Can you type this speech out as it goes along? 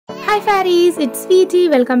Hi fairies, it's Sweetie.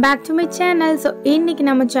 Welcome back to my channel. So இன்னைக்கு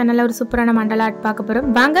நம்ம சேனல்ல ஒரு சூப்பரான மண்டலா ஆர்ட் பார்க்க போறோம்.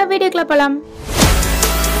 வாங்க வீடியோக்குள்ள போலாம்.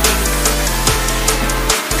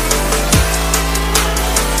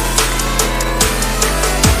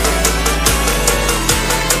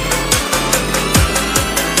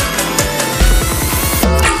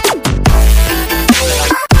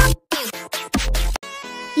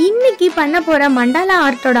 இன்னைக்கு பண்ண போற மண்டலா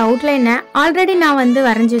ஆர்ட்டோட அவுட்லைனை ஆல்ரெடி நான் வந்து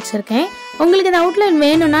வரைஞ்சி வச்சிருக்கேன். உங்களுக்கு இந்த அவுட்லைன்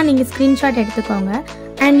வேணும்னா நீங்கள் ஸ்க்ரீன்ஷாட் எடுத்துக்கோங்க.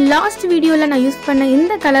 அண்ட் லாஸ்ட் வீடியோவில் நான் யூஸ் பண்ண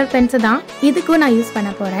இந்த கலர் பென்ஸை தான் இதுக்கும் நான் யூஸ்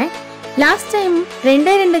பண்ண போகிறேன். லாஸ்ட் டைம்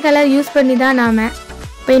ரெண்டு கலர் யூஸ் பண்ணி தான் நான்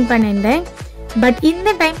பெயிண்ட் பண்ணியிருந்தேன். பட்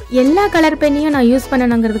இந்த டைம் எல்லா கலர் பெண்ணையும் நான் யூஸ்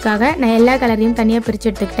பண்ணணுங்கிறதுக்காக நான் எல்லா கலரையும் தனியாக பிரித்து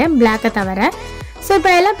எடுத்துக்கிட்டேன், பிளாக்கை தவிர. ஸோ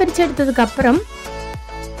இப்போ எல்லாம் பிரித்து எடுத்ததுக்கப்புறம்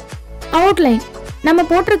அவுட்லைன் நம்ம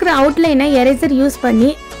போட்டிருக்கிற அவுட்லைனை எரேசர் யூஸ்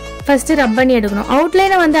பண்ணி ஃபஸ்ட்டு ரப் பண்ணி எடுக்கணும்.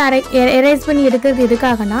 அவுட்லைனை வந்து எரேஸ் பண்ணி எடுக்கிறது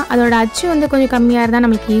எதுக்காகனா அதோட அச்சு வந்து கொஞ்சம் கம்மியாக இருந்தால்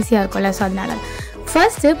நம்மளுக்கு ஈஸியாக இருக்கும்ல. ஸோ அதனால்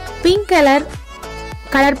ஃபர்ஸ்ட்டு பிங்க்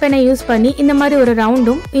கலர் பெண்ணை யூஸ் பண்ணி இந்த மாதிரி ஒரு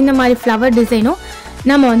ரவுண்டும் இந்த மாதிரி ஃப்ளவர் டிசைனும்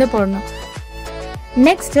நம்ம வந்து போடணும்.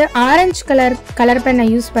 நெக்ஸ்ட்டு ஆரஞ்சு கலர் பெண்ணை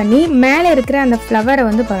யூஸ் பண்ணி மேலே இருக்கிற அந்த ஃப்ளவரை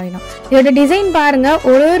வந்து போடணும். இதோட டிசைன் பாருங்கள்,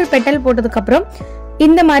 ஒரு பெட்டல் போட்டதுக்கப்புறம்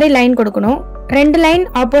இந்த மாதிரி லைன் கொடுக்கணும். 2 லைன்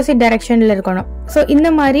ஆப்போசிட் டைரக்ஷனில் இருக்கணும். ஸோ இந்த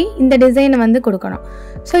மாதிரி இந்த டிசைனை வந்து கொடுக்கணும்.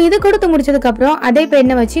 ஸோ இது கொடுத்து முடிச்சதுக்கப்புறம் அதே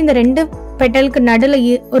பெண்ணை வச்சு இந்த 2 பெட்டலுக்கு நடுவில்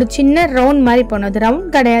ஒரு சின்ன ரவுண்ட் மாதிரி போடணும். அது ரவுண்ட்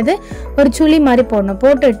கிடையாது, ஒரு சுழி மாதிரி போடணும்.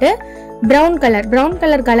 போட்டுட்டு ப்ரௌன்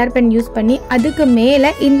கலர் பென் யூஸ் பண்ணி அதுக்கு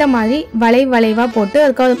மேலே இந்த மாதிரி வளைவாக போட்டு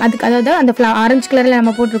அதுக்கு அதாவது அந்த ஆரஞ்சு கலரில்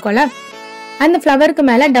நம்ம போட்டிருக்கோம்ல அந்த ஃப்ளவருக்கு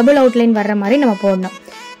மேலே டபுள் அவுட்லைன் வர்ற மாதிரி நம்ம போடணும்.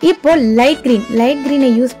 இப்போ லைட் கிரீனை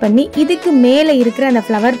யூஸ் பண்ணி இதுக்கு மேலே இருக்கிற அந்த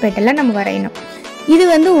ஃப்ளவர் பெட்டலை நம்ம வரையணும். இது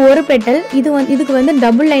வந்து ஒரு பெட்டல், இதுக்கு வந்து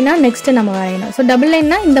டபுள் லைனா நெக்ஸ்ட் நம்ம வரையணும். ஸோ டபுள்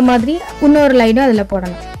லைன்னா இந்த மாதிரி இன்னொரு லைனும் அதில்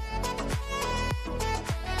போடணும்.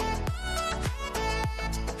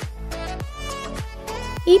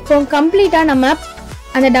 இப்போ கம்ப்ளீட்டாக நம்ம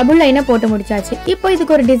அந்த டபுள் லைனை போட்டு முடிச்சாச்சு. இப்போ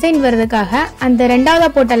இதுக்கு ஒரு டிசைன் வர்றதுக்காக அந்த 2வது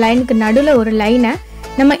போட்ட லைனுக்கு நடுவில் ஒரு லைனை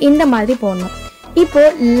நம்ம இந்த மாதிரி போடணும். இப்போ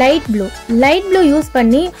லைட் ப்ளூ யூஸ்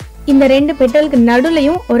பண்ணி இந்த 2 பெட்டலுக்கு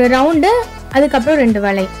நடுலையும் ஒரு ரவுண்டு, அதுக்கப்புறம் 2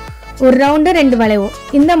 வளை, ஒரு ரவுண்டு 2 வளைவு,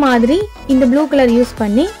 இந்த மாதிரி இந்த ப்ளூ கலர் யூஸ்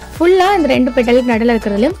பண்ணி ஃபுல்லாக இந்த 2 பெட்டலுக்கு நடுவில்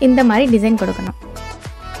இருக்கிறதுலையும் இந்த மாதிரி டிசைன் கொடுக்கணும்.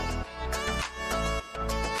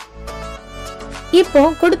 இப்போ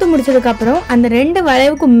கொடுத்து முடிச்சதுக்கப்புறம் அந்த 2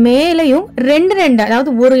 வளைவுக்கு மேலேயும் 2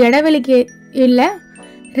 அதாவது ஒரு இடைவெளிக்கு இல்லை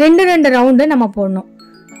 2 ரவுண்டு நம்ம போடணும்.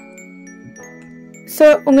 ஸோ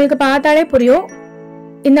உங்களுக்கு பார்த்தாலே புரியும்,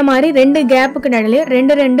 இந்த மாதிரி 2 கேப்புக்கு நடுவில்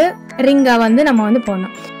 2 ரிங்கா வந்து நம்ம வந்து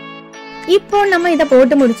போடணும். இப்போ நம்ம இதை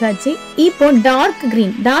போட்டு முடிச்சாச்சு. இப்போ டார்க்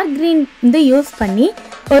கிரீன் வந்து யூஸ் பண்ணி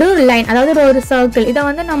ஒரு லைன், அதாவது ஒரு சர்க்கிள், இதை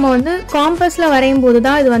வந்து நம்ம வந்து காம்பஸில் வரையும் போது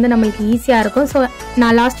தான் இது வந்து நம்மளுக்கு ஈஸியாக இருக்கும். ஸோ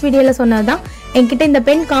நான் லாஸ்ட் வீடியோவில் சொன்னது தான், என்கிட்ட இந்த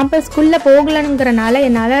பென் காம்பஸ்க்குள்ளே போகலங்கிறனால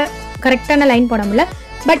என்னால் கரெக்டான லைன் போட முடியல.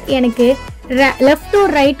 பட் எனக்கு லெஃப்ட் டு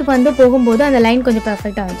ரைட் வந்து போகும்போது அந்த லைன் கொஞ்சம்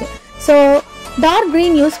பர்ஃபெக்டாக ஆச்சு. ஸோ டார்க்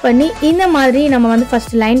க்ரீன் யூஸ் பண்ணி இந்த மாதிரி நம்ம வந்து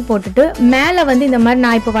ஃபர்ஸ்ட் லைன் போட்டுட்டு மேலே வந்து இந்த மாதிரி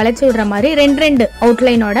நான் இப்போ வளைச்சி விடுற மாதிரி 2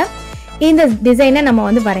 அவுட்லைனோட இந்த டிசைனை நம்ம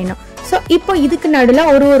வந்து வரையணும். ஸோ இப்போ இதுக்கு நடுவில்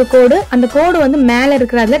ஒரு கோடு, அந்த கோடு வந்து மேலே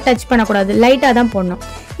இருக்கிறதுல டச் பண்ணக்கூடாது, லைட்டாக தான் போடணும்.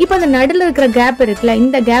 இப்போ அந்த நடுவில் இருக்கிற கேப் இருக்குல்ல,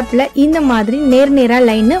 இந்த கேப்பில் இந்த மாதிரி நேராக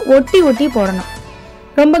லைன்னு ஒட்டி போடணும்.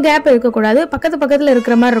 ரொம்ப கேப் இருக்கக்கூடாது, பக்கத்தில்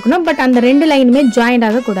இருக்கிற மாதிரி இருக்கணும். பட் அந்த 2 லைனுமே ஜாயிண்ட்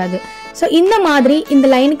ஆகக்கூடாது. ஸோ இந்த மாதிரி இந்த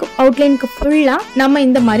லைனுக்கு அவுட்லைனுக்கு ஃபுல்லாக நம்ம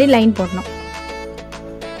இந்த மாதிரி லைன் போடணும்.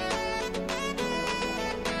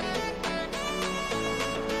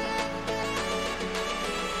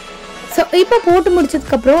 ஸோ இப்போ போட்டு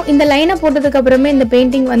முடிச்சதுக்கப்புறம் இந்த லைனை போட்டதுக்கப்புறமே இந்த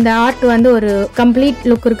பெயிண்டிங் வந்து ஆர்ட் வந்து ஒரு கம்ப்ளீட்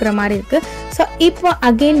லுக் இருக்கிற மாதிரி இருக்குது. ஸோ இப்போ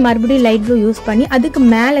அகெயின் மறுபடியும் லைட் ப்ளூ யூஸ் பண்ணி அதுக்கு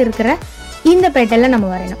மேலே இருக்கிற இந்த பெட்டலை நம்ம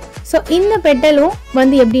வரையணும். ஸோ இந்த பெட்டலும்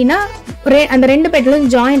வந்து எப்படின்னா அந்த 2 பெட்டலும்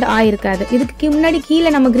ஜாயிண்ட் ஆகிருக்காது. இதுக்கு முன்னாடி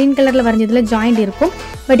கீழே நம்ம க்ரீன் கலரில் வரைஞ்சதில் ஜாயிண்ட் இருக்கும்,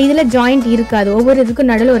 பட் இதில் ஜாயிண்ட் இருக்காது. ஒவ்வொரு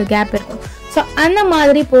இதுக்கும் நடுவில் ஒரு கேப் இருக்கும். ஸோ அந்த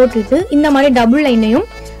மாதிரி போட்டுட்டு இந்த மாதிரி டபுள் லைனையும்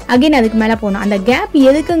அகைன் அதுக்கு மேலே போகணும். அந்த கேப்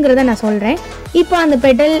எதுக்குங்கிறத நான் சொல்கிறேன். இப்போ அந்த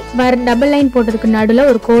பெட்டல் டபுள் லைன் போட்டதுக்கு நடுவில்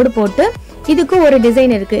ஒரு கோடு போட்டு இதுக்கு ஒரு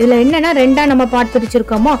டிசைன் இருக்குது. இதில் என்னென்னா 2 நம்ம part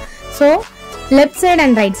பிரிச்சிருக்கோமோ. So left side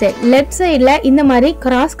and right side, left சைடில் இந்த மாதிரி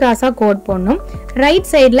கிராஸாக கோட் போடணும், ரைட்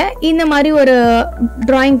சைடில் இந்த மாதிரி ஒரு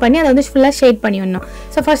ட்ராயிங் பண்ணி அதை வந்து ஃபுல்லாக ஷேட் பண்ணி விடணும்.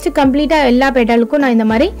 ஸோ ஃபஸ்ட்டு கம்ப்ளீட்டாக எல்லா பெட்டலுக்கும் நான் இந்த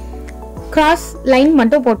மாதிரி கிராஸ் லைன்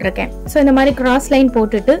மட்டும் போட்டிருக்கேன். ஸோ இந்த மாதிரி கிராஸ் லைன்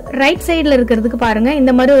போட்டுட்டு ரைட் சைடில் இருக்கிறதுக்கு பாருங்கள்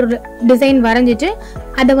இந்த மாதிரி ஒரு டிசைன் வரைஞ்சிட்டு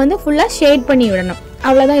அதை வந்து ஃபுல்லாக ஷேட் பண்ணி விடணும்.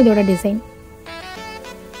 அவ்வளோதான் இதோட டிசைன்.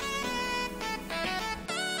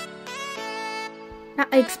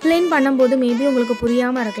 நான் எக்ஸ்பிளைன் பண்ணும்போது மேபி உங்களுக்கு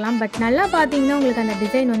புரியாமல் இருக்கலாம், பட் நல்லா பார்த்தீங்கன்னா உங்களுக்கு அந்த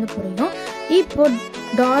டிசைன் வந்து புரியும். இப்போ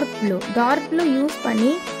டார்க் ப்ளூ யூஸ்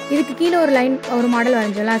பண்ணி இதுக்கு கீழே ஒரு லைன் ஒரு மாடல்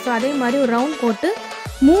வரைஞ்சோம்ல, ஸோ அதே மாதிரி ஒரு ரவுண்ட் போட்டு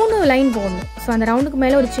 3 லைன் போடணும். ஸோ அந்த ரவுண்டுக்கு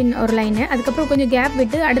மேலே ஒரு சின்ன ஒரு லைனு, அதுக்கப்புறம் கொஞ்சம் கேப்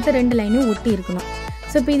விட்டு அடுத்த 2 லைனும் ஒட்டி இருக்கணும்.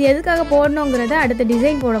 ஸோ இப்போ இது எதுக்காக போடணுங்கிறத அடுத்த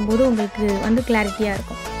டிசைன் போடும்போது உங்களுக்கு வந்து கிளாரிட்டியாக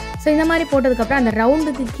இருக்கும். ஸோ இந்த மாதிரி போட்டதுக்கப்புறம் அந்த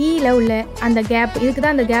ரவுண்டுக்கு கீழே உள்ள அந்த கேப், இதுக்கு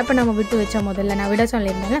தான் அந்த கேப்பை நம்ம விட்டு வச்சோம் முதல்ல நான் விட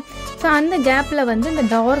சொல்லியிருந்தேன். ஸோ அந்த கேப்பில் வந்து இந்த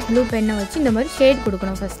டார்க் ப்ளூ பென்னை வச்சு இந்த மாதிரி ஷேட்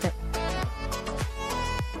கொடுக்கணும் ஃபஸ்ட்டு.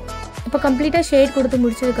 இப்போ கம்ப்ளீட்டாக ஷேட் கொடுத்து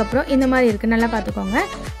முடிச்சதுக்கப்புறம் இந்த மாதிரி இருக்குது, நல்லா பார்த்துக்கோங்க.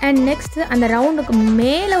 அண்ட் நெக்ஸ்ட்டு அந்த ரவுண்டுக்கு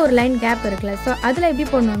மேலே ஒரு லைன் கேப் இருக்குல்ல, ஸோ அதில் எப்படி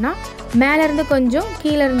போடணுன்னா மேலேருந்து கொஞ்சம்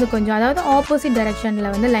கீழேருந்து கொஞ்சம், அதாவது ஆப்போசிட்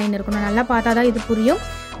டைரெக்ஷனில் வந்து லைன் இருக்கணும். நல்லா பார்த்தா தான் இது புரியும்.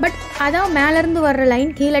 பட் அதான் மேலேருந்து வர்ற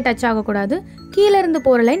லைன் கீழே டச் ஆகக்கூடாது, கீழேருந்து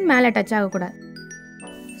போகிற லைன் மேலே டச் ஆகக்கூடாது.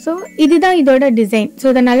 ஸோ இதுதான் இதோட டிசைன். ஸோ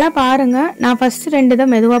இதை நல்லா பாருங்கள். நான் ஃபஸ்ட்டு 2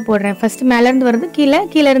 தான் மெதுவாக போடுறேன். ஃபஸ்ட்டு மேலேருந்து வர்றது கீழே,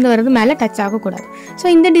 கீழேருந்து வர்றது மேலே டச் ஆகக்கூடாது. ஸோ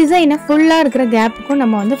இந்த டிசைனை ஃபுல்லாக இருக்கிற கேப்புக்கும்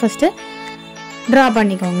நம்ம வந்து ஃபஸ்ட்டு ட்ரா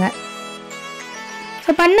பண்ணிக்கோங்க.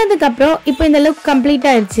 ஸோ பண்ணதுக்கப்புறம் இப்போ இந்த லுக் கம்ப்ளீட்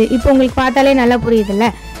ஆயிடுச்சு. இப்போ உங்களுக்கு பார்த்தாலே நல்லா புரியுதுல்ல.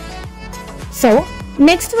 ஸோ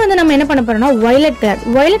நெக்ஸ்ட் வந்து நம்ம என்ன பண்ண போகிறோம்னா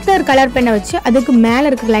வயலட் கலர் பெண்ணை வச்சு அதுக்கு மேலே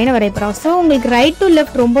இருக்கிற லைனை வரைய போகிறோம். ஸோ உங்களுக்கு ரைட் டு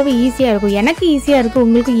லெஃப்ட் ரொம்பவே ஈஸியாக இருக்கும். எனக்கு ஈஸியாக இருக்கும்,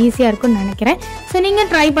 உங்களுக்கு ஈஸியாக இருக்கும்னு நினைக்கிறேன். ஸோ நீங்கள்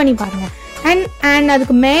ட்ரை பண்ணி பாருங்கள். அண்ட்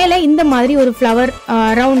அதுக்கு மேலே இந்த மாதிரி ஒரு ஃப்ளவர்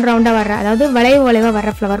ரவுண்டாக வர்ற, அதாவது வளைவாக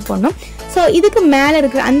வர்ற ஃப்ளவர் போடணும். ஸோ இதுக்கு மேலே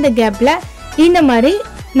இருக்கிற அந்த கேப்பில் இந்த மாதிரி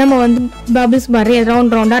நம்ம வந்து பபிள்ஸ் மாதிரி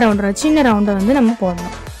ரவுண்டாக சின்ன ரவுண்டை வந்து நம்ம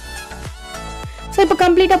போடணும். ஸோ இப்போ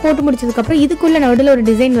கம்ப்ளீட்டாக போட்டு முடிச்சதுக்கப்புறம் இதுக்குள்ளே நடுவில் ஒரு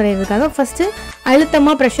டிசைன் வரைகிறதுக்காக ஃபஸ்ட்டு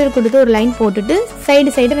அழுத்தமாக ப்ரெஷர் கொடுத்து ஒரு லைன் போட்டுட்டு சைடு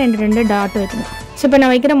 2 டாட் வைக்கணும். ஸோ இப்போ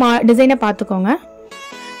நான் வைக்கிற டிசைனை பார்த்துக்கோங்க.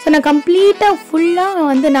 ஸோ நான் கம்ப்ளீட்டாக ஃபுல்லாக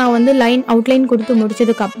வந்து நான் வந்து அவுட்லைன் கொடுத்து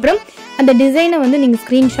முடிச்சதுக்கப்புறம் அந்த டிசைனை வந்து நீங்கள்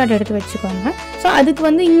ஸ்க்ரீன்ஷாட் எடுத்து வச்சுக்கோங்க. ஸோ அதுக்கு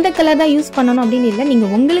வந்து இந்த கலர் தான் யூஸ் பண்ணணும் அப்படின்னு இல்லை,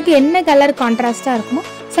 நீங்கள் உங்களுக்கு என்ன கலர் கான்ட்ராஸ்ட்டாக இருக்குமோ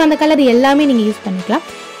ஸோ அந்த கலர் எல்லாமே நீங்கள் யூஸ் பண்ணிக்கலாம்.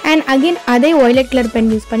 அண்ட் அகெயின் அதே வயலட் கலர்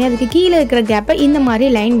பென் யூஸ் பண்ணி அதுக்கு கீழே இருக்கிற கேப்பை இந்த மாதிரி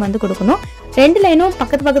லைன் வந்து கொடுக்கணும். 2 லைனும்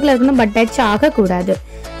பக்கத்தில் இருக்கணும், பட் டச் ஆகக்கூடாது.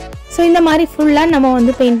 ஸோ இந்த மாதிரி ஃபுல்லாக நம்ம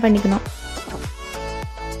வந்து பெயிண்ட் பண்ணிக்கணும்.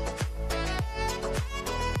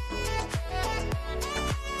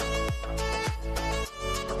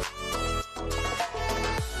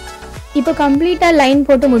 இப்போ கம்ப்ளீட்டாக லைன்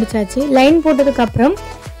போட்டு முடிச்சாச்சு. லைன் போட்டதுக்கப்புறம்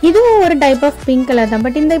இதுவும் ஒரு டைப் ஆஃப் பிங்க் கலர் தான்.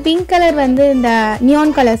 பட் இந்த பிங்க் கலர் வந்து இந்த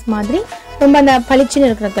நியான் கலர்ஸ் மாதிரி ரொம்ப அந்த பளிச்சுன்னு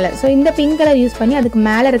இருக்கிற கலர். ஸோ இந்த பிங்க் கலர் யூஸ் பண்ணி அதுக்கு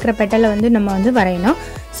மேலே இருக்கிற பெட்டலை வந்து நம்ம வந்து வரையணும்.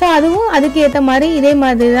 ஸோ அதுவும் அதுக்கு ஏற்ற மாதிரி இதே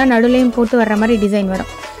மாதிரி தான் நடுலையும் போட்டு வர்ற மாதிரி டிசைன் வரும்.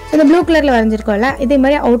 இந்த ப்ளூ கலரில் வரைஞ்சிருக்கோம்ல, இதே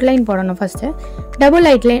மாதிரி அவுட்லைன் போடணும். ஃபஸ்ட்டு டபுள்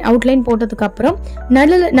அவுட்லைன் போட்டதுக்கப்புறம்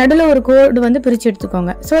நடுவில் ஒரு கோடு வந்து பிரித்து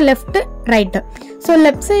எடுத்துக்கோங்க. So left right. So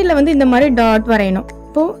left சைடில் வந்து இந்த மாதிரி டாட் வரையணும்.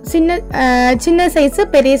 இப்போது சின்ன சைஸு,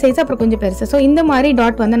 பெரிய சைஸு, அப்புறம் கொஞ்சம் பெருசு. ஸோ இந்த மாதிரி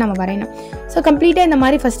டாட் வந்து நம்ம வரையணும். ஸோ கம்ப்ளீட்டாக இந்த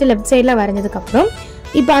மாதிரி ஃபஸ்ட்டு லெஃப்ட் சைடில் வரைஞ்சதுக்கப்புறம்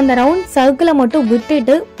இப்போ அந்த ரவுண்ட் சர்க்கிளை மட்டும்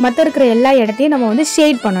விட்டுட்டு மற்ற இருக்கிற எல்லா இடத்தையும் நம்ம வந்து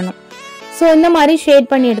ஷேட் பண்ணணும். ஸோ இந்த மாதிரி ஷேட்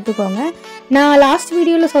பண்ணி எடுத்துக்கோங்க. நான் லாஸ்ட்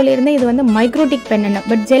வீடியோவில் சொல்லியிருந்தேன் இது வந்து மைக்ரோடிக் பென்னு,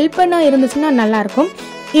 பட் ஜெல் பென்னாக இருந்துச்சுன்னா நல்லாயிருக்கும்,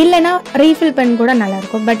 இல்லைனா ரீஃபில் பென் கூட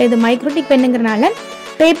நல்லாயிருக்கும். பட் இது மைக்ரோடிக் பென்னுங்கிறனால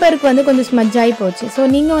பேப்பருக்கு வந்து கொஞ்சம் ஸ்மஜ் ஆகி போச்சு. ஸோ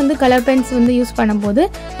நீங்கள் வந்து கலர் பென்ஸ் வந்து யூஸ் பண்ணும்போது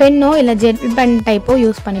பென்னோ இல்லை ஜெல் பென் டைப்போ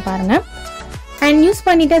யூஸ் பண்ணி பாருங்கள். அண்ட் யூஸ்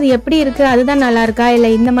பண்ணிவிட்டு அது எப்படி இருக்குது, அதுதான் நல்லா இருக்கா இல்லை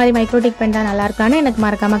இந்த மாதிரி மைக்ரோடிக் பென் தான் நல்லா இருக்கான்னு எனக்கு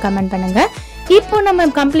மறக்காமல் கமெண்ட் பண்ணுங்கள். இப்போ நம்ம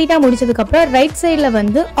கம்ப்ளீட்டாக முடிச்சதுக்கப்புறம் ரைட் சைடில்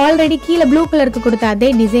வந்து ஆல்ரெடி கீழே ப்ளூ கலருக்கு கொடுத்த அதே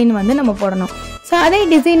டிசைன் வந்து நம்ம போடணும். ஸோ அதே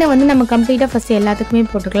டிசைனை வந்து நம்ம கம்ப்ளீட்டாக ஃபஸ்ட்டு எல்லாத்துக்குமே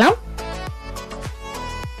போட்டுக்கலாம்.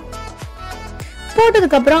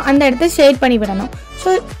 போட்டதுக்கப்புறம் அந்த இடத்த ஷேட் பண்ணி விடணும்.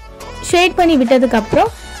 ஸோ ஷேட் பண்ணி விட்டதுக்கப்புறம்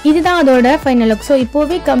இதுதான் அதோட ஃபைனல் லுக். ஸோ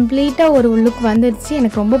இப்போவே கம்ப்ளீட்டாக ஒரு லுக் வந்துருச்சு,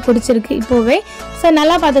 எனக்கு ரொம்ப பிடிச்சிருக்கு இப்போவே. ஸோ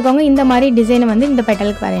நல்லா பார்த்துக்கோங்க, இந்த மாதிரி டிசைனை வந்து இந்த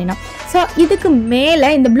பெட்டலுக்கு வரையணும். ஸோ இதுக்கு மேலே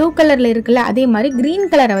இந்த ப்ளூ கலரில் இருக்குல்ல, அதே மாதிரி க்ரீன்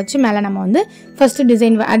கலரை வச்சு மேலே நம்ம வந்து ஃபஸ்ட்டு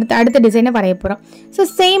டிசைன் அடுத்த டிசைனை வரைய போகிறோம். ஸோ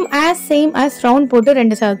சேம் ஆஸ் ரவுண்ட் போட்டு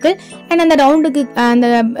 2 சர்க்கிள் அண்ட் அந்த ரவுண்டுக்கு அந்த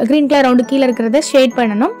க்ரீன் கலர் ரவுண்டு கீழே இருக்கிறத ஷேட்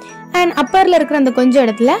பண்ணணும். அண்ட் அப்பரில் இருக்கிற அந்த கொஞ்சம்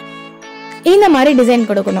இடத்துல இந்த மாதிரி டிசைன்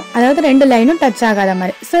கொடுக்கணும், அதாவது 2 லைனும் டச் ஆகாத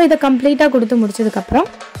மாதிரி. ஸோ இதை கம்ப்ளீட்டாக கொடுத்து முடிச்சதுக்கப்புறம்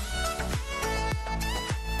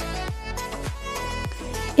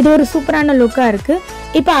இது ஒரு சூப்பரான லுக்காக இருக்குது.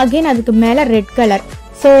 இப்போ அகெயின் அதுக்கு மேலே red colour.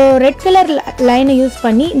 So red colour லைனை யூஸ்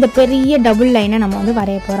பண்ணி இந்த பெரிய டபுள் லைனை நம்ம வந்து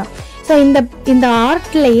வரைய போகிறோம். ஸோ இந்த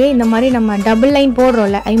ஆர்ட்லேயே இந்த மாதிரி நம்ம டபுள் லைன்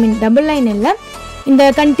போடுறோம்ல, டபுள் லைன் இல்லை, இந்த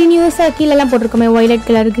கண்டினியூஸாக கீழெல்லாம் போட்டிருக்கோமே வயலட்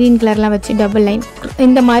கலர் க்ரீன் கலர்லாம் வச்சு டபுள் லைன்,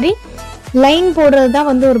 இந்த மாதிரி லைன் போடுறது தான்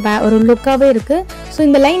வந்து ஒரு லுக்காகவே இருக்குது. ஸோ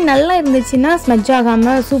இந்த லைன் நல்லா இருந்துச்சுன்னா ஸ்மஜ்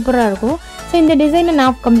ஆகாமல் சூப்பராக இருக்கும். ஸோ இந்த டிசைனை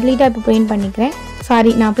நான் கம்ப்ளீட்டாக இப்போ பெயிண்ட் பண்ணிக்கிறேன்.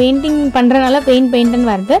 சாரி, நான் பெயிண்டிங் பண்ணுறதுனால பெயிண்ட்னு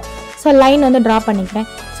வருது. ஸோ லைன் வந்து ட்ரா பண்ணிக்கிறேன்.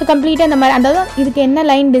 ஸோ கம்ப்ளீட்டாக இந்த மாதிரி, அதாவது இதுக்கு என்ன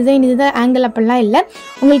லைன் டிசைன் இதுதான் ஆங்கிள் அப்படிலாம் இல்லை,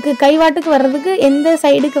 உங்களுக்கு கைவாட்டுக்கு வர்றதுக்கு எந்த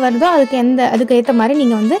சைடுக்கு வருதோ அதுக்கு ஏற்ற மாதிரி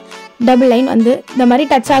நீங்கள் வந்து டபுள் லைன் வந்து இந்த மாதிரி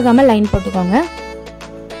டச் ஆகாமல் லைன் போட்டுக்கோங்க.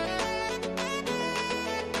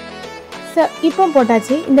 ஸோ இப்போ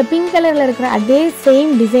போட்டாச்சு. இந்த பிங்க் கலரில் இருக்கிற அதே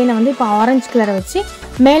சேம் டிசைனை வந்து இப்போ ஆரஞ்சு கலரை வச்சு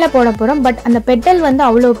மேலே போட போகிறோம். பட் அந்த பெட்டல் வந்து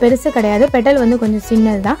அவ்வளோ பெருசு கிடையாது, பெட்டல் வந்து கொஞ்சம்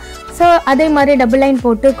சின்னது தான். ஸோ அதே மாதிரி டபுள் லைன்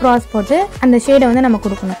போட்டு க்ராஸ் போட்டு அந்த ஷேடை வந்து நம்ம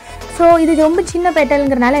கொடுக்கணும். ஸோ இது ரொம்ப சின்ன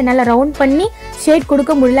பெட்டலுங்கிறனால என்னால் ரவுண்ட் பண்ணி ஷேட்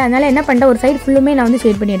கொடுக்க முடியல. அதனால் என்ன பண்ணிட்டேன், ஒரு சைடு ஃபுல்லுமே நான் வந்து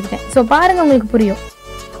ஷேட் பண்ணி எடுத்துட்டேன். ஸோ பாருங்கள், உங்களுக்கு புரியும்.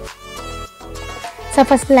 ஸோ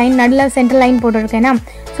ஃபஸ்ட் லைன் நடுவில் சென்டர் லைன் போட்டுருக்கேன்னா,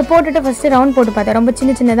 ஸோ போட்டுட்டு ஃபஸ்ட்டு ரவுண்ட் போட்டு பார்த்தேன். ரொம்ப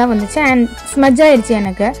சின்னதாக வந்துச்சு அண்ட் ஸ்மஜ் ஆகிடுச்சு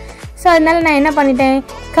எனக்கு. ஸோ அதனால் நான் என்ன பண்ணிட்டேன்,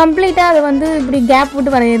 கம்ப்ளீட்டாக அதை வந்து இப்படி கேப்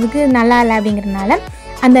விட்டு வரைகிறதுக்கு நல்லா இல்லை அப்படிங்கிறதுனால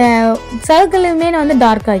அந்த சர்க்கிளுமே நான் வந்து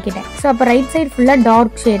டார்க் ஆக்கிட்டேன். ஸோ அப்போ ரைட் சைடு ஃபுல்லாக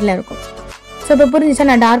டார்க் ஷேடில் இருக்கும். ஸோ இப்போ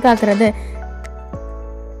புரிஞ்சிச்சா நான் டார்க் ஆக்குறது.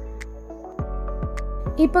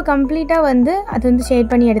 இப்போ கம்ப்ளீட்டாக வந்து அது வந்து ஷேட்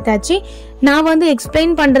பண்ணி எடுத்தாச்சு. நான் வந்து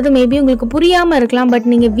எக்ஸ்பிளைன் பண்ணுறது மேபி உங்களுக்கு புரியாமல் இருக்கலாம், பட்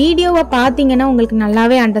நீங்கள் வீடியோவை பார்த்தீங்கன்னா உங்களுக்கு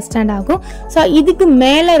நல்லாவே அண்டர்ஸ்டாண்ட் ஆகும். ஸோ இதுக்கு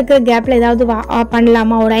மேலே இருக்கிற கேப்பில் ஏதாவது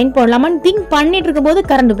பண்ணலாமா, ஒரு லைன் போடலாமான்னு திங்க் பண்ணிட்டு இருக்கும் போது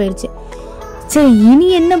கரண்ட் போயிடுச்சு. சரி இனி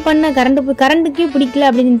என்ன பண்ண, கரண்ட்டுக்கே பிடிக்கல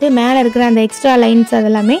அப்படின்ட்டு மேலே இருக்கிற அந்த எக்ஸ்ட்ரா லைன்ஸ்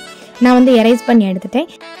அதெல்லாமே நான் வந்து எரேஸ் பண்ணி எடுத்துட்டேன்.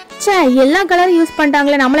 எல்லா கலரும் யூஸ்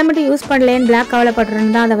பண்ணிட்டாங்களே, நம்மளை மட்டும் யூஸ் பண்ணலேன்னு பிளாக்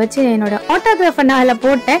கவலைப்பட்டுருந்தா அதை வச்சு என்னோட ஆட்டோகிராஃபை நான் அதில்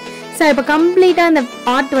போட்டேன். ஸோ இப்போ கம்ப்ளீட்டாக அந்த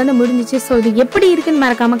ஆர்ட் வந்து முடிஞ்சிச்சு. ஸோ இது எப்படி இருக்குன்னு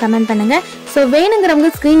மறக்காமல் கமெண்ட் பண்ணுங்கள். ஸோ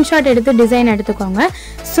வேணுங்கிறவங்க ஸ்க்ரீன்ஷாட் எடுத்து டிசைன் எடுத்துக்கோங்க.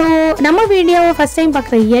 ஸோ நம்ம வீடியோவை ஃபஸ்ட் டைம்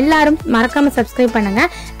பார்க்குற எல்லாரும் மறக்காமல் சப்ஸ்கிரைப் பண்ணுங்கள்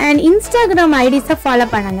அண்ட் இன்ஸ்டாகிராம் ஐடிஸை ஃபாலோ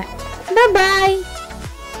பண்ணுங்கள். பாய்.